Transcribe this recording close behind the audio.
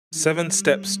7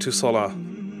 steps to Salah.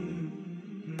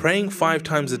 Praying 5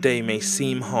 times a day may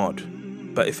seem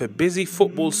hard, but if a busy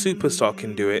football superstar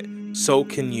can do it, so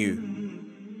can you.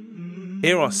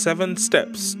 Here are 7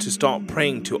 steps to start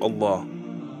praying to Allah.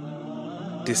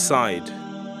 Decide.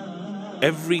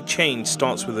 Every change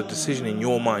starts with a decision in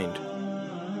your mind.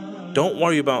 Don't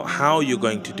worry about how you're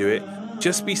going to do it,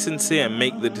 just be sincere and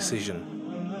make the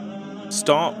decision.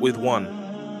 Start with 1.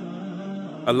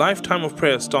 A lifetime of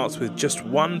prayer starts with just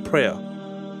 1 prayer.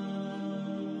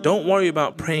 Don't worry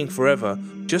about praying forever,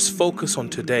 just focus on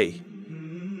today.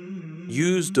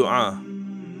 Use dua.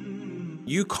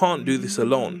 You can't do this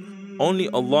alone, only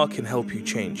Allah can help you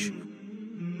change.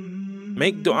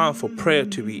 Make dua for prayer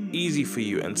to be easy for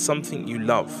you and something you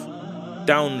love.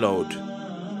 Download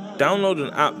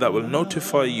an app that will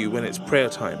notify you when it's prayer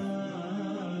time.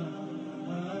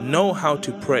 Know how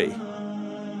to pray.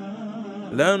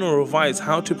 Learn or revise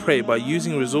how to pray by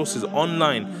using resources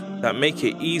online that make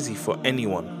it easy for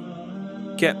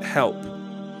anyone. Get help.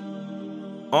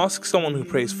 Ask someone who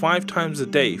prays 5 times a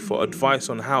day for advice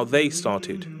on how they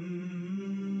started.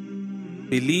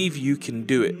 Believe you can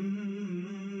do it.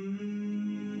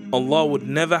 Allah would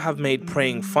never have made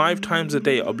praying 5 times a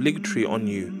day obligatory on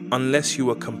you unless you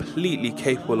were completely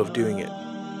capable of doing it.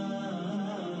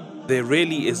 There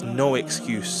really is no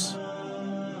excuse.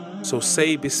 So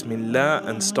say Bismillah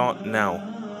and start now.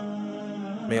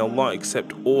 May Allah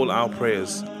accept all our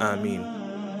prayers. Ameen.